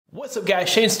What's up guys,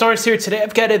 Shane Starnes here. Today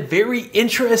I've got a very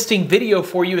interesting video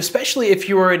for you, especially if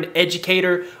you're an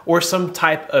educator or some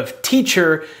type of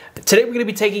teacher. Today we're going to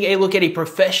be taking a look at a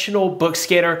professional book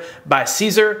scanner by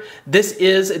CZUR. This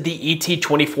is the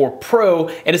ET24 Pro,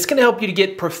 and it's going to help you to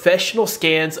get professional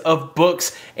scans of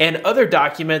books and other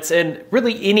documents and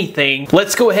really anything.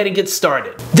 Let's go ahead and get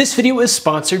started. This video is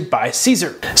sponsored by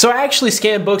CZUR. So I actually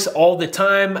scan books all the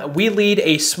time. We lead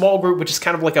a small group, which is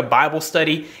kind of like a Bible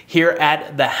study here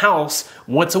at the house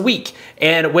once a week.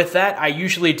 And with that, I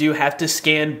usually do have to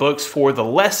scan books for the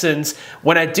lessons.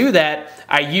 When I do that,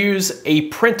 I use a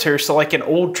printer, so like an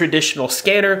old traditional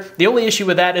scanner. The only issue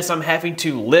with that is I'm having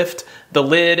to lift the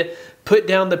lid, put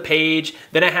down the page,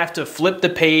 then I have to flip the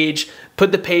page,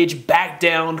 put the page back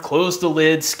down, close the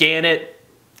lid, scan it.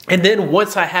 And then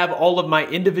once I have all of my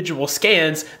individual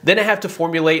scans, then I have to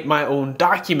formulate my own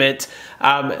document.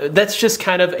 That's just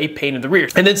kind of a pain in the rear.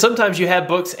 And then sometimes you have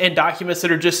books and documents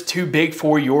that are just too big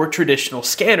for your traditional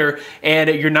scanner,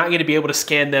 and you're not going to be able to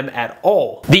scan them at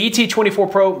all. The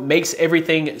ET24 Pro makes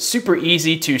everything super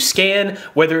easy to scan,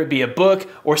 whether it be a book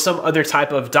or some other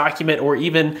type of document, or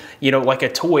even, you know, like a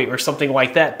toy or something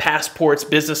like that. Passports,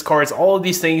 business cards, all of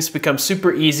these things become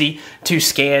super easy to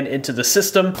scan into the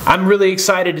system. I'm really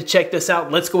excited to check this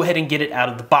out. Let's go ahead and get it out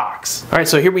of the box. All right,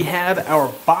 so here we have our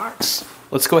box.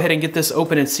 Let's go ahead and get this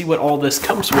open and see what all this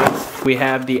comes with. We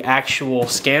have the actual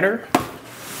scanner.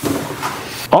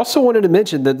 Also wanted to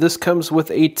mention that this comes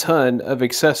with a ton of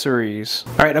accessories.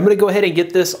 All right, I'm gonna go ahead and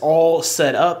get this all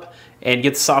set up and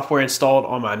get the software installed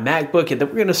on my MacBook, and then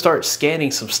we're gonna start scanning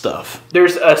some stuff.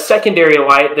 There's a secondary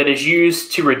light that is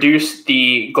used to reduce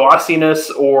the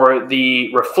glossiness or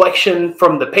the reflection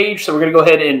from the page, so we're gonna go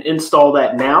ahead and install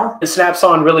that now. It snaps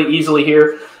on really easily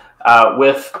here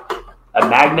with a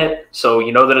magnet, so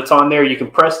you know that it's on there. You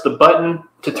can press the button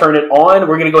to turn it on.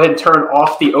 We're gonna go ahead and turn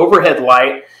off the overhead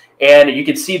light, and you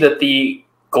can see that the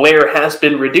glare has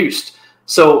been reduced.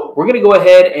 So we're gonna go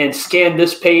ahead and scan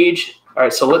this page. All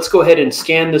right, so let's go ahead and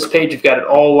scan this page. We've got it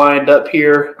all lined up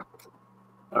here.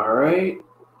 All right.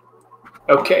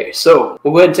 Okay, so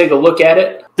we'll go ahead and take a look at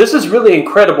it. This is really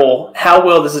incredible how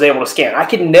well this is able to scan. I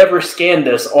could never scan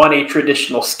this on a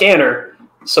traditional scanner,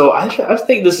 so I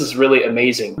think this is really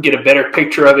amazing. Get a better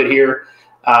picture of it here.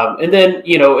 And then,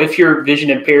 you know, if you're vision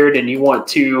impaired and you want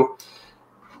to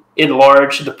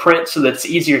enlarge the print so that it's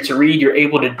easier to read, you're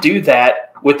able to do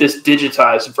that with this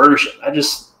digitized version.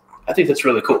 I think that's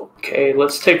really cool. Okay,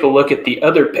 let's take a look at the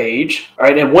other page. All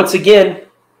right, and once again,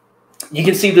 you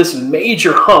can see this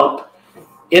major hump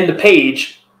in the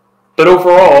page, but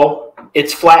overall,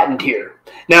 it's flattened here.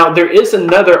 Now, there is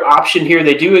another option here.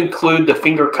 They do include the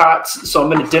finger cots, so I'm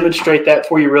going to demonstrate that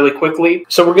for you really quickly.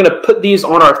 So we're going to put these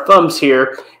on our thumbs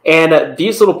here, and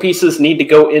these little pieces need to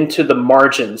go into the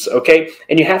margins, okay?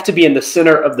 And you have to be in the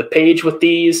center of the page with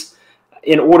these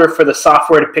in order for the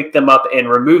software to pick them up and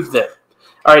remove them.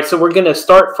 All right, so we're going to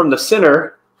start from the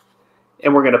center,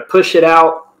 and we're going to push it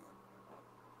out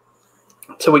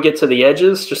until we get to the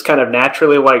edges, just kind of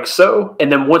naturally like so.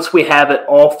 And then once we have it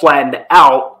all flattened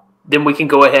out, then we can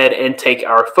go ahead and take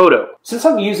our photo. Since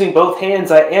I'm using both hands,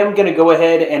 I am going to go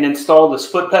ahead and install this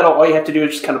foot pedal. All you have to do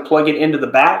is just kind of plug it into the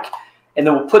back, and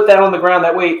then we'll put that on the ground.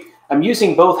 That way, I'm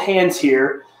using both hands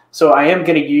here, so I am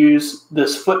going to use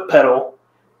this foot pedal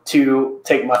to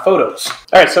take my photos.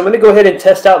 All right, so I'm going to go ahead and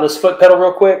test out this foot pedal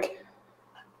real quick.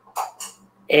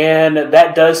 And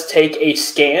that does take a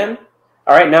scan.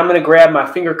 All right, now I'm going to grab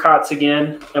my finger cots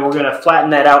again, and we're going to flatten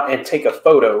that out and take a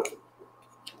photo,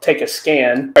 take a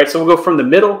scan. All right, so we'll go from the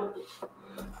middle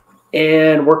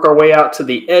and work our way out to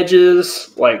the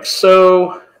edges like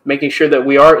so, making sure that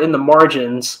we are in the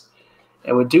margins.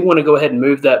 And we do want to go ahead and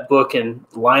move that book and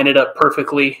line it up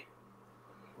perfectly.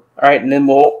 All right, and then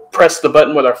we'll press the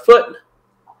button with our foot.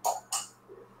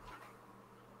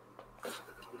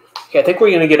 Okay, I think we're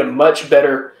going to get a much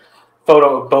better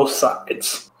photo of both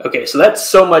sides. Okay, so that's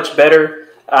so much better.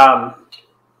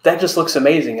 That just looks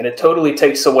amazing, and it totally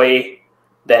takes away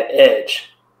that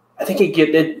edge. I think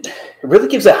it really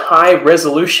gives a high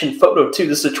resolution photo too.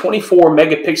 This is a 24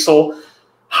 megapixel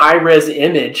high res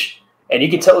image, and you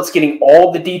can tell it's getting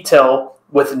all the detail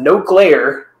with no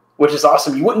glare, which is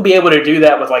awesome. You wouldn't be able to do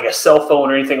that with like a cell phone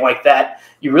or anything like that.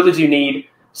 You really do need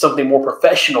something more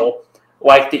professional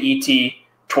like the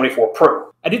ET24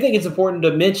 Pro. I do think it's important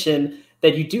to mention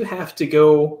that you do have to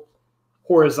go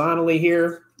horizontally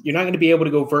here. You're not going to be able to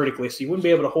go vertically, so you wouldn't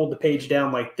be able to hold the page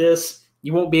down like this.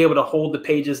 You won't be able to hold the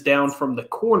pages down from the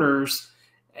corners.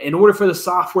 In order for the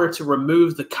software to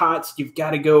remove the cots, you've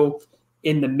got to go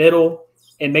in the middle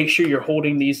and make sure you're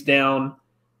holding these down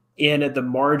in the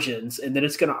margins, and then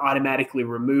it's going to automatically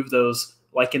remove those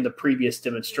like in the previous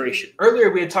demonstration.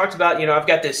 Earlier we had talked about, I've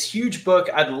got this huge book.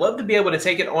 I'd love to be able to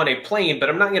take it on a plane, but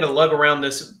I'm not going to lug around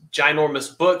this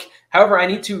ginormous book. However, I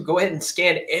need to go ahead and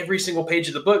scan every single page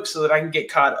of the book so that I can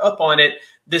get caught up on it.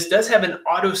 This does have an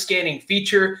auto scanning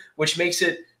feature, which makes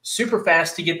it super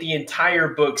fast to get the entire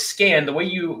book scanned. The way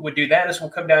you would do that is we'll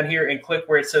come down here and click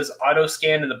where it says auto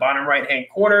scan in the bottom right hand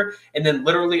corner, and then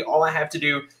literally all I have to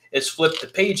do is flip the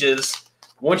pages.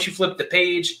 Once you flip the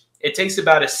page, it takes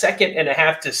about 1.5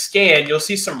 seconds to scan. You'll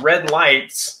see some red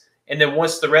lights, and then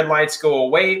once the red lights go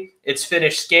away, it's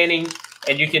finished scanning,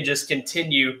 and you can just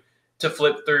continue to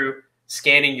flip through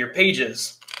scanning your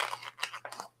pages.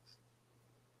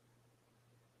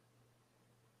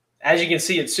 As you can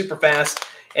see, it's super fast.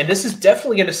 And this is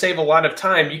definitely going to save a lot of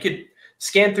time. You could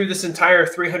scan through this entire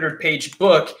 300-page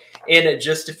book in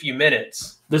just a few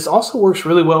minutes. This also works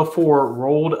really well for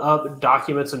rolled up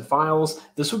documents and files.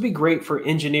 This would be great for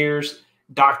engineers,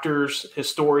 doctors,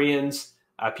 historians,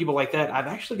 people like that. I've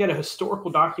actually got a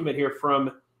historical document here from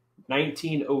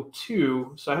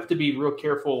 1902, so I have to be real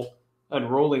careful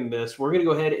unrolling this. We're going to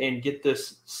go ahead and get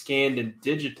this scanned and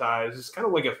digitized. It's kind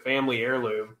of like a family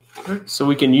heirloom. So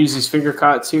we can use these finger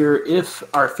cots here if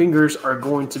our fingers are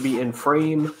going to be in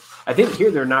frame. I think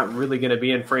here they're not really going to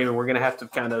be in frame, and we're going to have to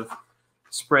kind of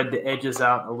spread the edges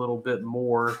out a little bit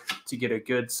more to get a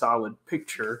good solid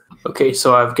picture. Okay,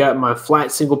 so I've got my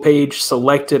flat single page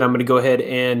selected. I'm going to go ahead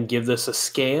and give this a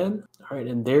scan. All right,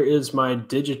 and there is my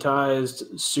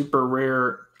digitized, super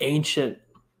rare, ancient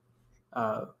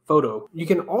photo. You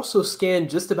can also scan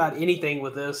just about anything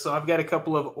with this. So I've got a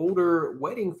couple of older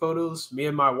wedding photos, me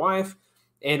and my wife,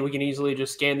 and we can easily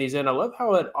just scan these in. I love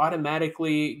how it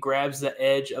automatically grabs the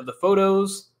edge of the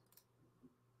photos.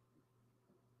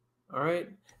 All right,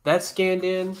 that's scanned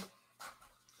in.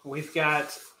 We've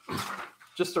got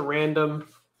just a random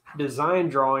design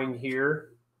drawing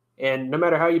here, and no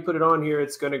matter how you put it on here,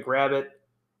 it's going to grab it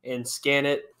and scan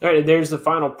it. All right, and there's the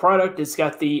final product. It's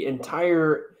got the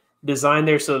entire design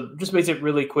there, so it just makes it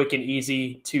really quick and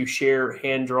easy to share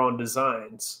hand-drawn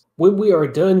designs. When we are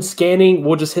done scanning,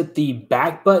 we'll just hit the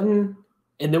back button,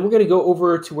 and then we're going to go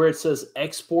over to where it says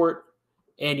export,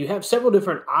 and you have several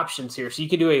different options here. So you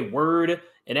can do a Word,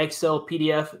 an Excel,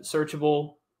 PDF,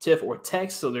 searchable, TIFF, or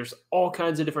text. So there's all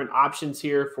kinds of different options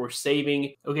here for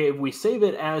saving. Okay, if we save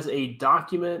it as a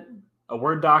document, a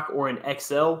Word doc, or an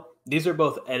Excel, these are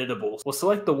both editable. We'll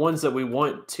select the ones that we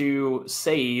want to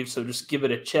save. So just give it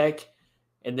a check,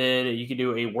 and then you can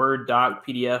do a Word doc,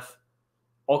 PDF,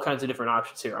 all kinds of different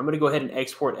options here. I'm going to go ahead and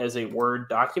export as a Word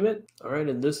document. All right,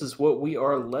 and this is what we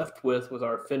are left with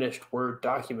our finished Word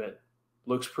document.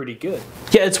 Looks pretty good.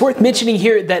 Yeah, it's worth mentioning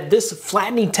here that this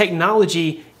flattening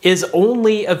technology is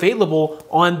only available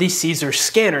on the CZUR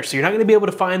scanner. So you're not going to be able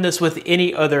to find this with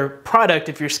any other product.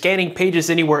 If you're scanning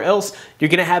pages anywhere else, you're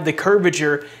going to have the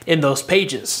curvature in those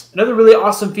pages. Another really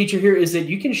awesome feature here is that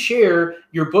you can share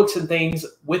your books and things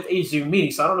with a Zoom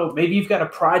meeting. So I don't know, maybe you've got a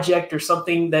project or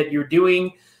something that you're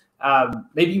doing.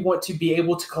 Maybe you want to be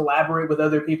able to collaborate with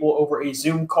other people over a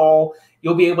Zoom call.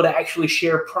 You'll be able to actually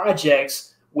share projects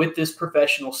with this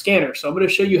professional scanner. So I'm going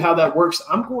to show you how that works.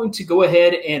 I'm going to go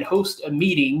ahead and host a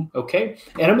meeting, okay?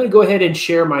 And I'm going to go ahead and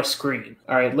share my screen.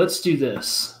 All right, let's do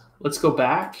this. Let's go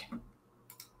back,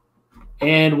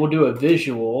 and we'll do a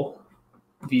visual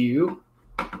view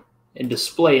and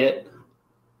display it.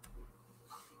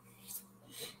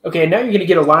 Okay, now you're going to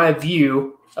get a live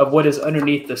view of what is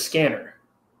underneath the scanner.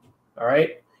 All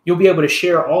right, you'll be able to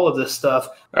share all of this stuff.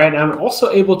 All right, I'm also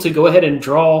able to go ahead and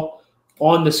draw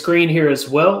on the screen here as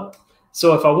well.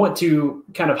 So if I want to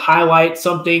kind of highlight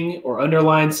something or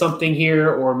underline something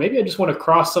here, or maybe I just want to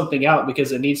cross something out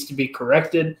because it needs to be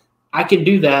corrected, I can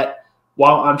do that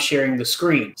while I'm sharing the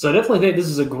screen. So I definitely think this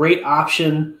is a great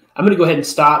option. I'm going to go ahead and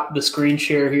stop the screen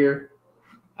share here,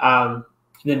 and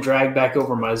then drag back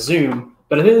over my Zoom.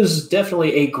 But I think this is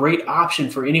definitely a great option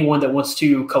for anyone that wants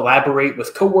to collaborate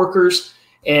with coworkers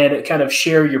and kind of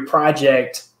share your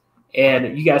project,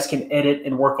 and you guys can edit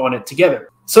and work on it together.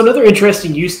 So another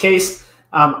interesting use case,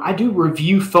 I do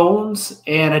review phones,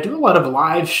 and I do a lot of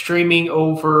live streaming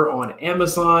over on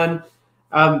Amazon.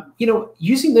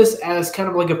 Using this as kind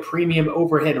of like a premium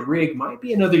overhead rig might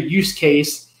be another use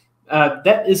case.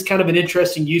 That is kind of an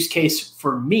interesting use case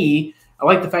for me. I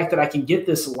like the fact that I can get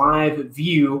this live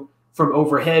view from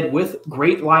overhead with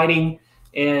great lighting,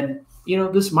 and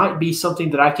this might be something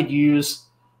that I could use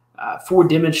for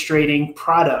demonstrating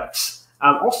products.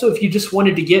 Also, if you just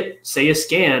wanted to get, say, a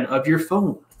scan of your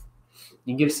phone,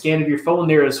 you can get a scan of your phone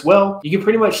there as well. You can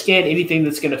pretty much scan anything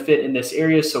that's going to fit in this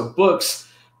area. So books,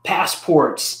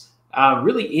 passports,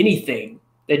 really anything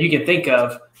that you can think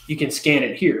of, you can scan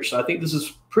it here. So I think this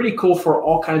is pretty cool for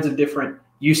all kinds of different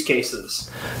use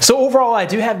cases. So overall, I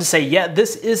do have to say, yeah,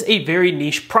 this is a very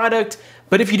niche product.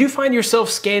 But if you do find yourself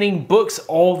scanning books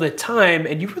all the time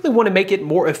and you really want to make it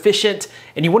more efficient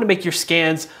and you want to make your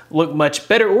scans look much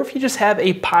better, or if you just have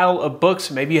a pile of books,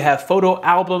 maybe you have photo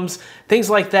albums, things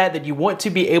like that that you want to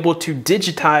be able to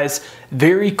digitize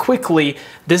very quickly,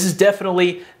 this is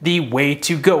definitely the way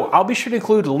to go. I'll be sure to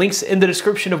include links in the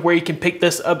description of where you can pick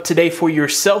this up today for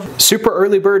yourself. Super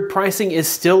early bird pricing is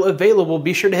still available.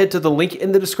 Be sure to head to the link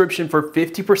in the description for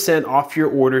 50% off your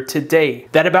order today.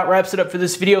 That about wraps it up for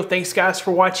this video. Thanks guys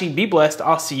for watching. Be blessed.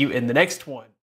 I'll see you in the next one.